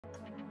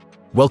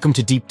Welcome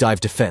to Deep Dive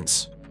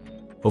Defense.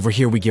 Over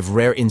here we give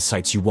rare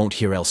insights you won't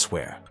hear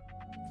elsewhere.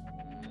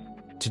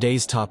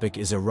 Today's topic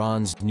is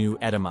Iran's new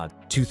Etemad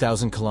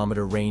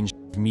 2,000-kilometer range,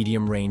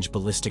 medium-range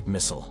ballistic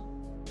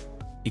missile,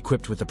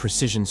 equipped with a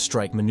precision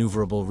strike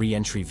maneuverable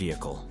re-entry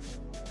vehicle.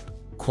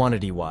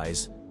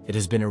 Quantity-wise, it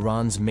has been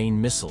Iran's main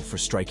missile for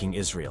striking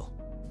Israel.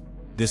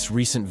 This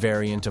recent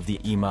variant of the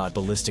Emad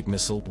ballistic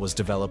missile was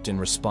developed in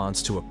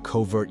response to a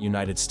covert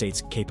United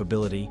States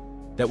capability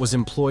that was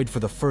employed for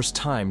the first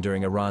time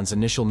during Iran's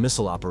initial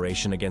missile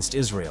operation against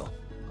Israel,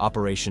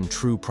 Operation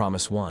True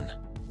Promise 1.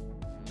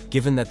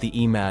 Given that the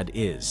Emad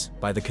is,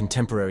 by the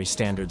contemporary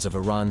standards of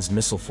Iran's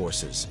missile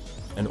forces,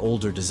 an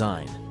older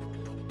design,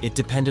 it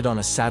depended on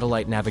a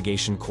satellite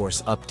navigation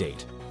course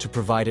update to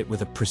provide it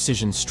with a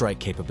precision strike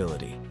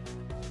capability.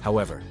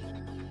 However,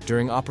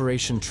 during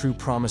Operation True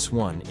Promise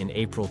 1 in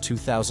April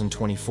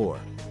 2024,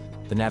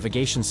 the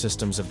navigation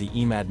systems of the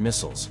Emad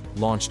missiles,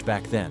 launched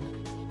back then,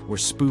 were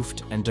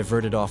spoofed and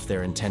diverted off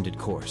their intended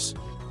course.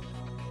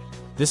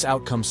 This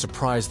outcome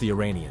surprised the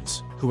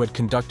Iranians, who had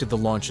conducted the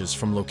launches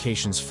from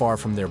locations far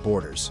from their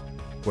borders,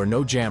 where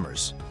no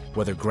jammers,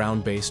 whether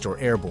ground-based or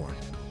airborne,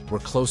 were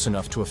close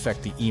enough to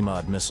affect the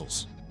Emad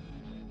missiles.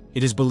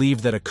 It is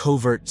believed that a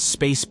covert,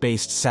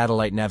 space-based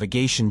satellite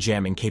navigation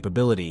jamming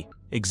capability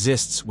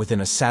exists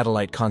within a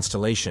satellite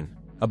constellation,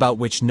 about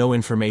which no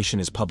information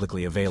is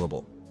publicly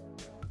available.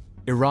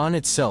 Iran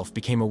itself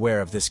became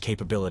aware of this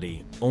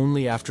capability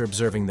only after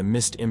observing the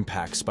missed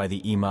impacts by the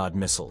Emad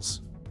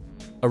missiles,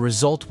 a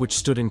result which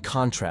stood in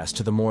contrast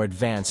to the more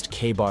advanced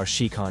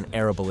K-Bar-Shikan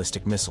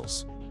aeroballistic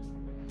missiles.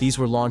 These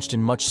were launched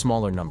in much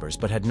smaller numbers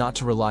but had not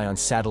to rely on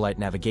satellite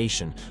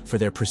navigation for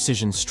their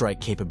precision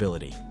strike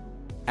capability.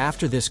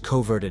 After this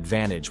covert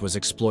advantage was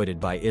exploited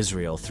by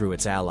Israel through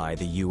its ally,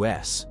 the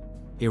US,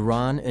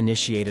 Iran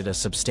initiated a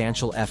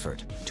substantial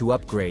effort to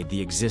upgrade the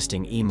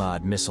existing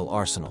Emad missile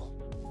arsenal.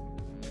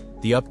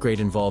 The upgrade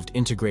involved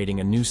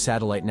integrating a new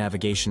satellite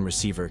navigation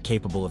receiver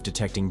capable of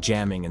detecting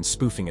jamming and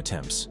spoofing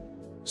attempts,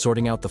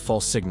 sorting out the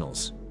false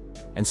signals,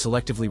 and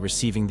selectively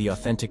receiving the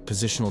authentic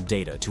positional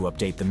data to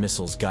update the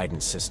missile's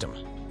guidance system.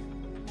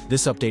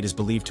 This update is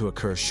believed to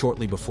occur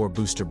shortly before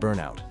booster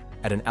burnout,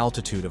 at an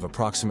altitude of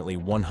approximately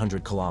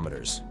 100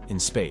 kilometers in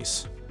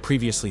space,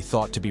 previously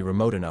thought to be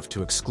remote enough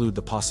to exclude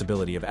the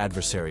possibility of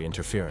adversary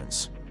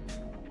interference.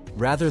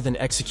 Rather than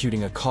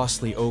executing a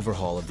costly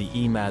overhaul of the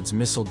Emad's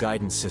missile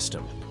guidance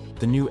system,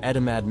 the new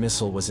Etemad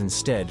missile was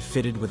instead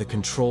fitted with a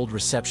Controlled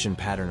Reception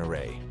Pattern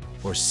Array,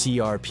 or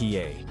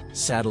CRPA,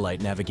 satellite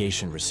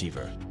navigation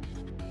receiver.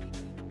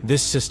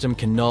 This system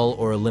can null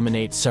or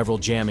eliminate several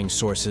jamming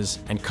sources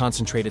and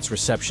concentrate its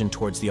reception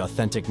towards the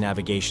authentic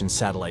navigation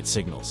satellite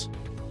signals.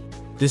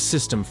 This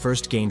system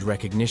first gained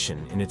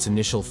recognition in its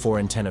initial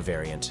 4-antenna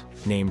variant,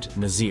 named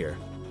Nazir,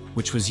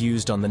 which was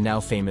used on the now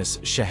famous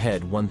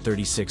Shahed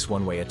 136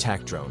 one-way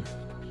attack drone.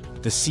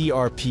 The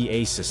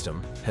CRPA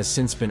system has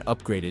since been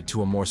upgraded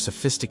to a more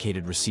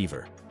sophisticated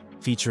receiver,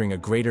 featuring a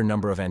greater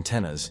number of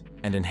antennas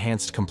and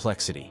enhanced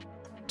complexity,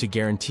 to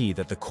guarantee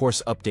that the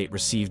course update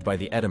received by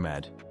the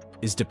Etemad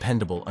is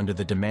dependable under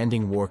the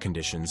demanding war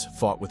conditions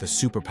fought with a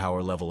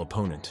superpower-level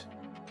opponent.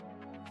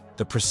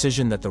 The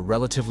precision that the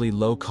relatively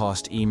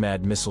low-cost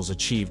Emad missiles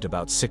achieved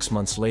about 6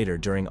 months later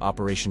during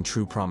Operation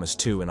True Promise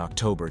 2 in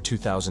October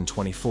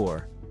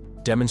 2024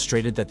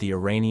 demonstrated that the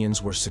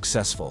Iranians were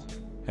successful,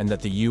 and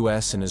that the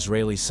US and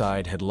Israeli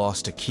side had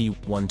lost a key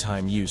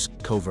one-time-use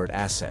covert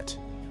asset.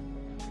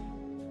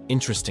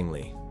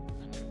 Interestingly,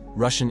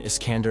 Russian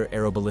Iskander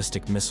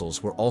aeroballistic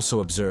missiles were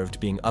also observed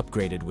being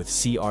upgraded with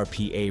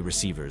CRPA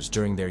receivers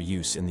during their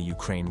use in the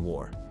Ukraine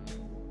war.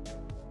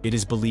 It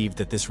is believed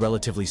that this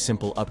relatively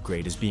simple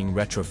upgrade is being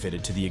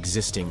retrofitted to the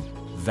existing,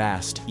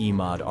 vast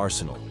Emad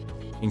arsenal,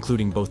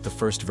 including both the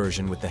first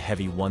version with the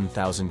heavy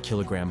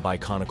 1,000-kilogram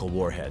biconical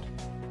warhead,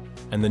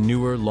 and the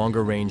newer,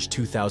 longer-range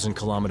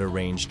 2,000-kilometer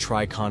range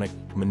triconic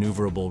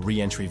maneuverable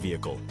re-entry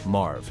vehicle,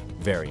 MARV,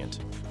 variant.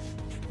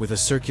 With a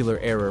circular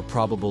error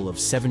probable of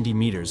 70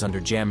 meters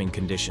under jamming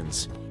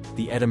conditions,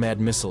 the Etemad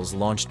missiles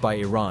launched by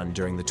Iran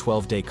during the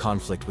 12-day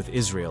conflict with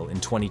Israel in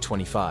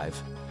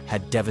 2025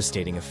 had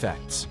devastating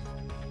effects.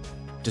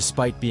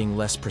 Despite being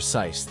less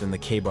precise than the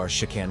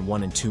K-Bar-Shikan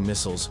 1 and 2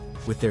 missiles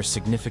with their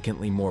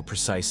significantly more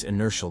precise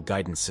inertial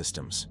guidance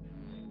systems.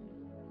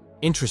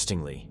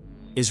 Interestingly,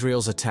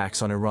 Israel's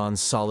attacks on Iran's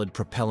solid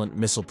propellant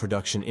missile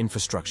production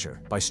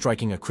infrastructure by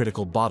striking a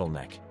critical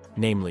bottleneck,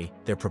 namely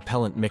their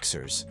propellant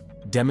mixers,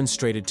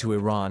 demonstrated to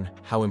Iran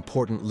how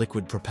important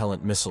liquid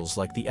propellant missiles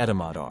like the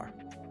Etemad are.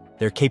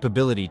 Their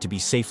capability to be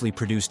safely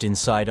produced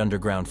inside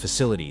underground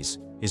facilities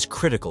is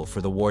critical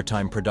for the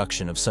wartime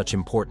production of such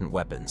important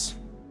weapons.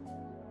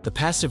 The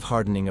passive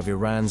hardening of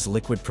Iran's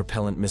liquid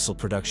propellant missile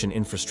production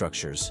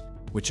infrastructures,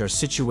 which are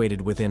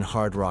situated within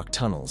hard rock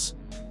tunnels,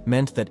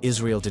 meant that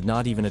Israel did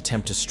not even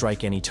attempt to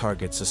strike any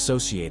targets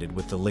associated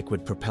with the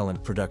liquid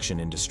propellant production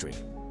industry.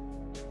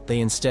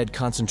 They instead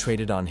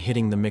concentrated on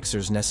hitting the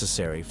mixers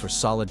necessary for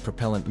solid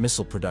propellant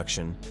missile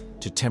production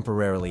to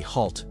temporarily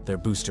halt their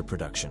booster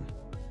production.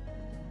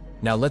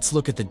 Now let's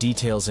look at the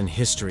details and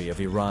history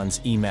of Iran's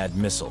Emad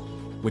missile,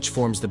 which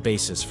forms the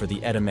basis for the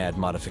Etemad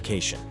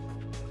modification.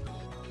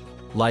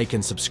 Like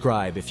and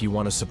subscribe if you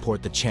want to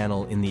support the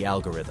channel in the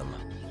algorithm.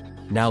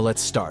 Now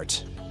let's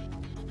start.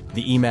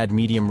 The Emad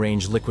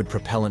medium-range liquid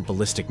propellant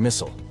ballistic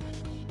missile,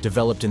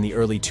 developed in the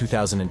early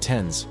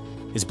 2010s,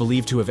 is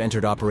believed to have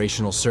entered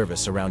operational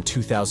service around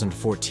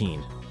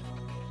 2014.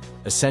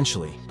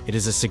 Essentially, it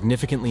is a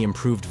significantly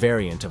improved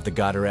variant of the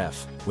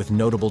Ghadr-F, with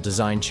notable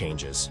design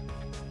changes.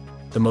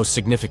 The most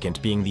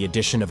significant being the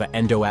addition of an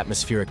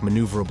endo-atmospheric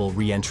maneuverable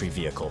re-entry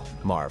vehicle,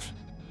 MARV.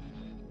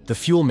 The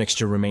fuel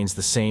mixture remains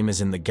the same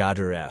as in the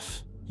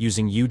Ghadr-F,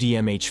 using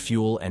UDMH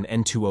fuel and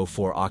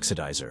N2O4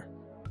 oxidizer,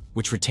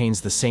 which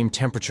retains the same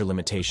temperature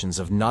limitations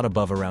of not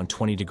above around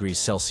 20 degrees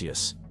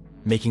Celsius,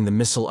 making the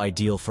missile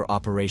ideal for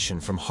operation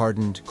from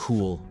hardened,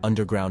 cool,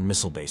 underground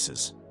missile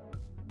bases.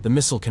 The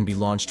missile can be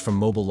launched from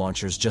mobile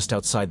launchers just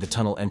outside the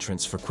tunnel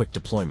entrance for quick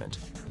deployment,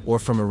 or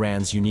from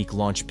Iran's unique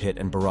launch pit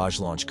and barrage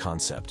launch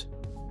concept.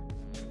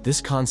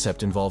 This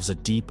concept involves a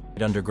deep,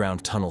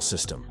 underground tunnel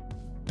system,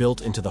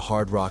 built into the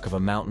hard rock of a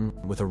mountain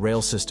with a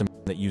rail system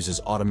that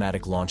uses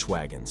automatic launch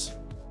wagons.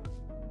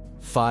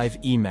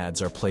 5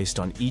 Emads are placed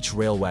on each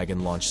rail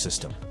wagon launch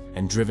system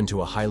and driven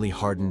to a highly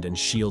hardened and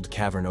shielded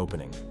cavern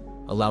opening,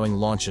 allowing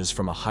launches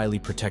from a highly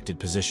protected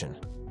position,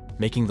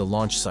 making the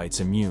launch sites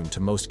immune to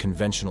most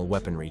conventional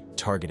weaponry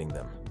targeting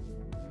them.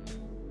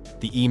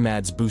 The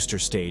Emad's booster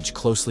stage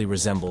closely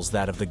resembles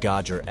that of the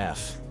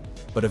Ghadr-F,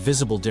 but a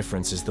visible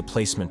difference is the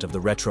placement of the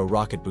retro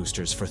rocket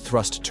boosters for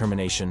thrust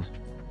termination,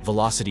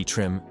 velocity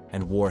trim,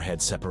 and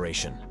warhead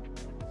separation.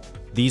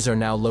 These are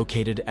now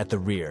located at the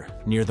rear,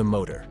 near the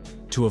motor,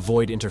 to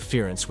avoid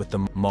interference with the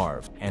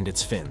MARV and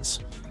its fins.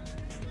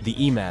 The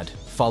Emad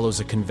follows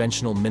a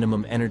conventional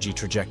minimum energy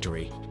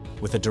trajectory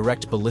with a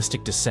direct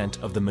ballistic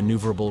descent of the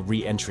maneuverable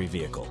re-entry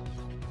vehicle,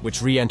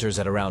 which re-enters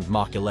at around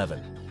Mach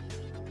 11,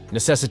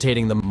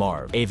 necessitating the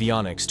MARV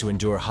avionics to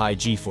endure high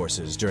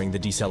G-forces during the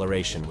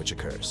deceleration which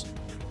occurs.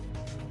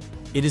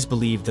 It is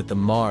believed that the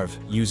MARV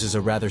uses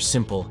a rather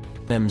simple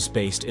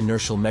MEMS-based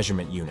inertial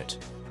measurement unit,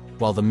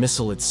 while the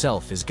missile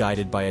itself is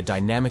guided by a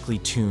dynamically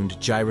tuned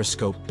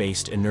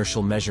gyroscope-based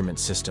inertial measurement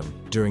system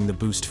during the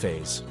boost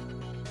phase.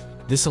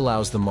 This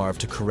allows the MARV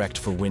to correct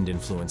for wind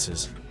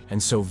influences,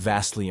 and so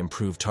vastly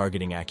improve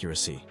targeting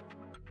accuracy.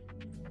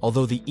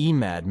 Although the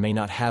Emad may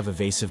not have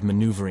evasive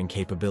maneuvering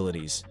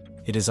capabilities,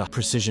 it is a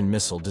precision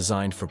missile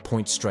designed for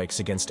point strikes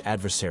against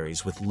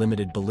adversaries with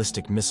limited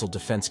ballistic missile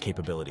defense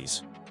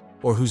capabilities,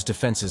 or whose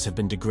defenses have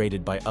been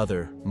degraded by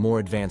other, more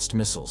advanced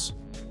missiles.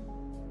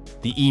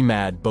 The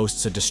Emad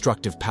boasts a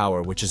destructive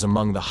power which is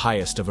among the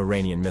highest of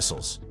Iranian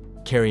missiles,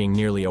 carrying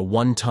nearly a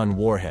 1-ton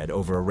warhead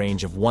over a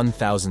range of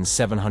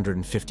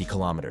 1,750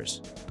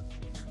 kilometers.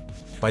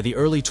 By the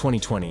early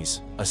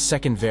 2020s, a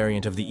second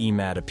variant of the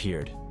Emad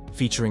appeared,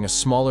 featuring a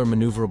smaller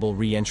maneuverable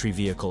re-entry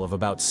vehicle of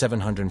about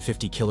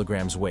 750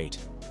 kilograms weight,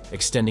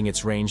 extending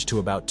its range to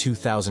about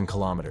 2,000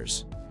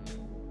 kilometers.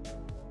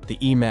 The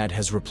Emad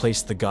has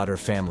replaced the Ghadr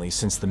family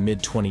since the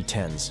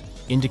mid-2010s,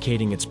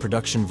 indicating its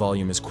production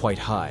volume is quite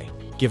high,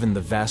 given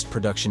the vast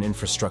production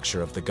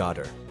infrastructure of the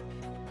Ghadr.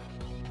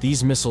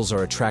 These missiles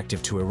are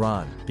attractive to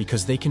Iran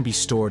because they can be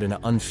stored in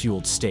an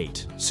unfueled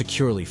state,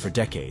 securely for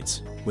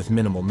decades, with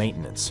minimal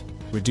maintenance,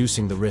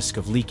 reducing the risk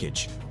of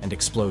leakage and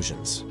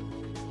explosions.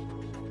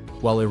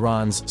 While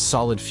Iran's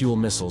solid fuel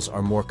missiles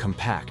are more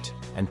compact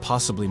and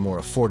possibly more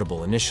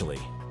affordable initially,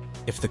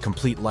 if the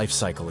complete life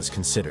cycle is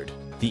considered,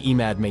 the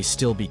Emad may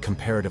still be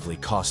comparatively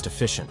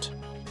cost-efficient.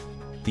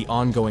 The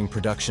ongoing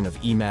production of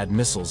Emad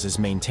missiles is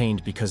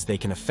maintained because they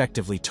can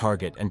effectively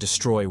target and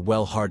destroy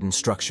well-hardened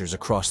structures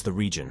across the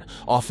region,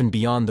 often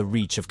beyond the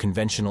reach of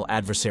conventional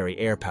adversary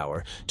air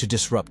power to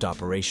disrupt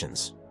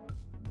operations.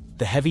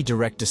 The heavy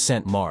direct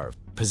descent MARV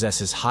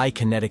possesses high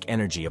kinetic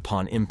energy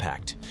upon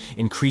impact,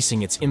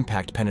 increasing its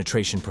impact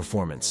penetration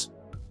performance.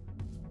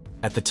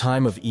 At the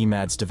time of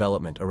Emad's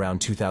development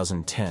around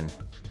 2010,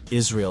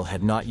 Israel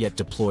had not yet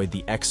deployed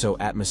the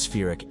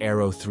exo-atmospheric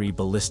Aero-3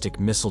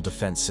 ballistic missile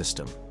defense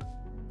system.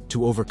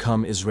 To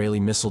overcome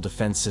Israeli missile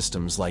defense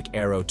systems like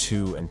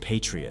Aero-2 and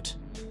Patriot,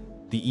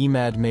 the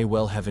Emad may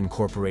well have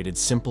incorporated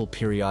simple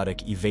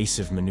periodic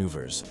evasive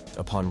maneuvers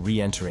upon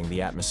re-entering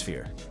the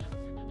atmosphere.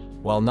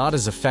 While not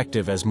as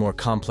effective as more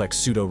complex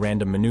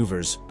pseudo-random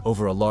maneuvers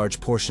over a large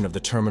portion of the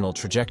terminal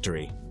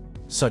trajectory,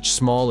 such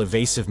small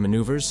evasive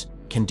maneuvers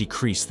can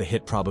decrease the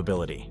hit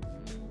probability.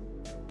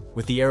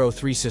 With the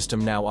Aero-3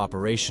 system now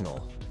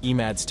operational,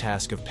 Emad's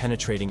task of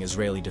penetrating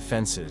Israeli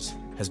defenses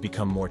has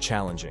become more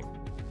challenging.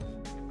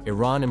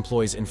 Iran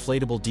employs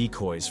inflatable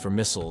decoys for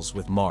missiles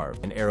with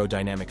MARV and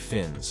aerodynamic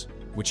fins,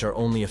 which are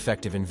only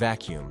effective in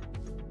vacuum,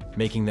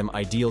 making them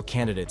ideal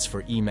candidates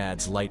for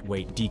Emad's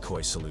lightweight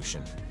decoy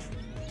solution.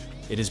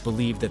 It is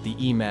believed that the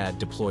Emad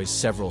deploys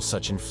several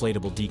such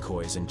inflatable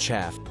decoys in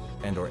chaff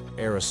and/or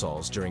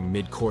aerosols during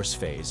mid-course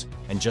phase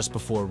and just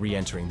before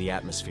re-entering the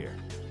atmosphere.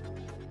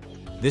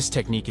 This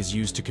technique is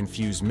used to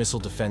confuse missile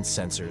defense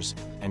sensors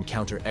and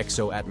counter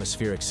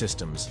exo-atmospheric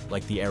systems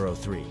like the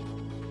Aero-3.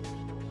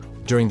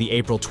 During the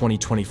April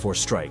 2024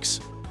 strikes,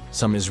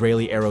 Some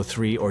Israeli Arrow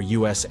 3 or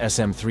US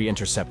SM-3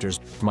 interceptors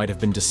might have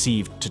been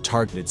deceived to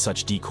target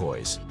such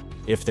decoys,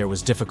 if there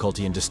was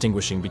difficulty in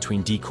distinguishing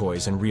between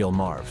decoys and real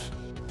MARV.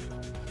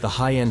 The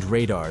high-end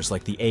radars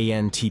like the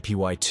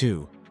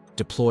AN/TPY-2,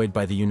 deployed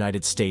by the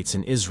United States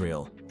and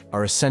Israel,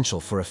 are essential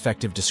for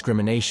effective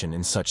discrimination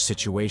in such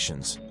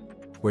situations,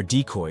 where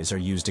decoys are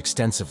used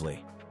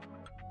extensively.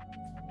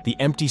 The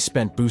empty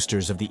spent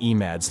boosters of the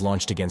Emads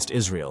launched against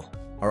Israel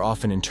are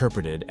often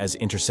interpreted as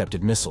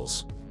intercepted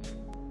missiles.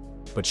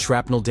 But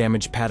shrapnel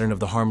damage pattern of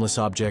the harmless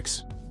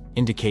objects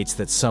indicates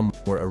that some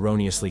were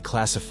erroneously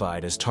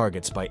classified as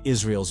targets by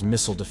Israel's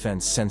missile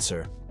defense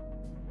sensor.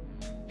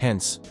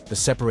 Hence, the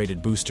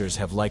separated boosters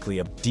have likely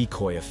a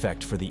decoy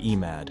effect for the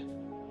Emad.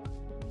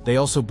 They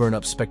also burn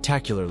up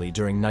spectacularly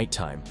during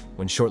nighttime,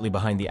 when shortly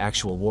behind the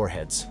actual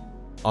warheads,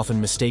 often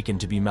mistaken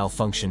to be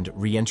malfunctioned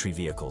re-entry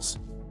vehicles.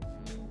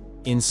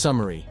 In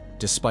summary,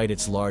 despite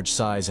its large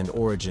size and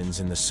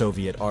origins in the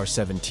Soviet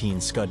R-17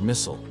 Scud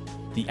missile,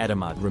 the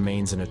Etemad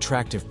remains an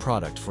attractive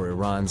product for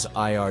Iran's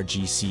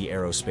IRGC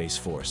aerospace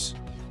force.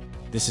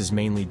 This is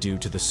mainly due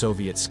to the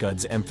Soviet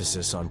Scud's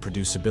emphasis on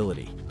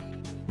producibility,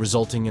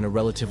 resulting in a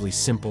relatively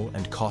simple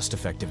and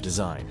cost-effective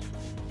design.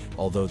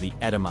 Although the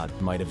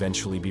Etemad might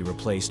eventually be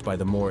replaced by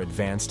the more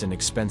advanced and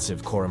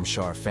expensive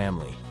Khorramshahr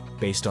family,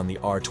 based on the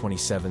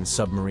R-27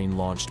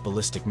 submarine-launched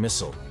ballistic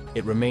missile,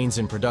 it remains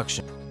in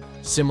production,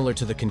 similar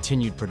to the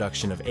continued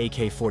production of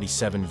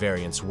AK-47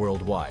 variants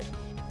worldwide.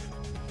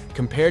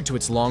 Compared to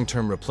its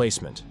long-term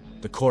replacement,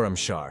 the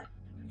Khorramshahr,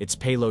 its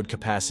payload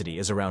capacity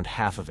is around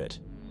half of it,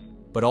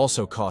 but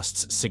also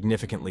costs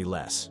significantly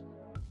less.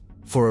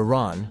 For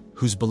Iran,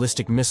 whose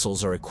ballistic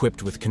missiles are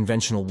equipped with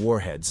conventional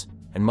warheads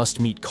and must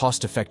meet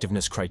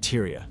cost-effectiveness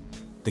criteria,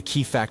 the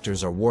key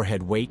factors are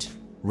warhead weight,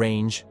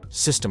 range,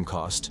 system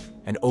cost,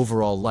 and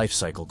overall life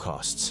cycle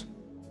costs.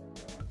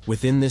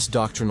 Within this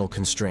doctrinal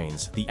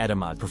constraints, the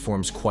Etemad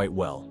performs quite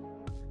well.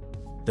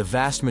 The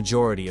vast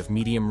majority of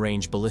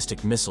medium-range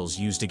ballistic missiles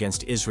used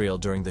against Israel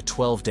during the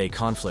 12-day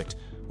conflict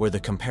were the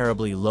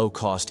comparably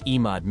low-cost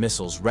Emad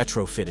missiles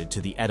retrofitted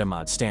to the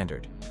Etemad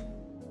standard.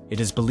 It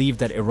is believed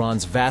that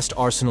Iran's vast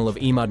arsenal of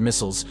Emad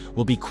missiles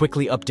will be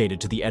quickly updated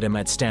to the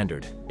Etemad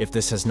standard, if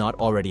this has not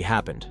already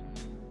happened.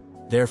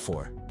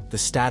 Therefore, the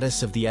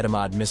status of the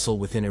Etemad missile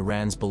within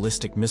Iran's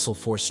ballistic missile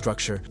force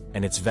structure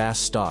and its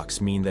vast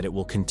stocks mean that it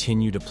will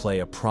continue to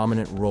play a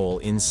prominent role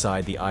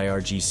inside the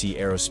IRGC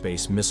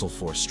aerospace missile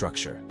force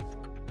structure.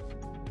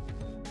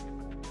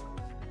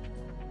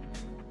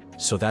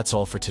 So that's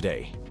all for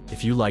today.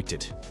 If you liked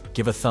it,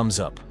 give a thumbs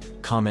up,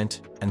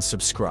 comment, and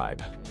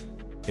subscribe.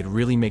 It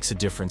really makes a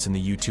difference in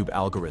the YouTube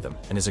algorithm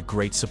and is a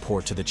great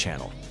support to the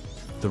channel.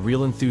 The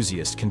real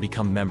enthusiasts can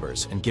become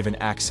members and given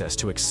access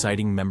to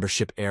exciting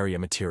membership area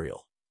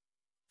material.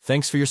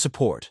 Thanks for your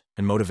support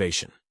and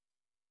motivation.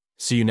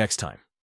 See you next time.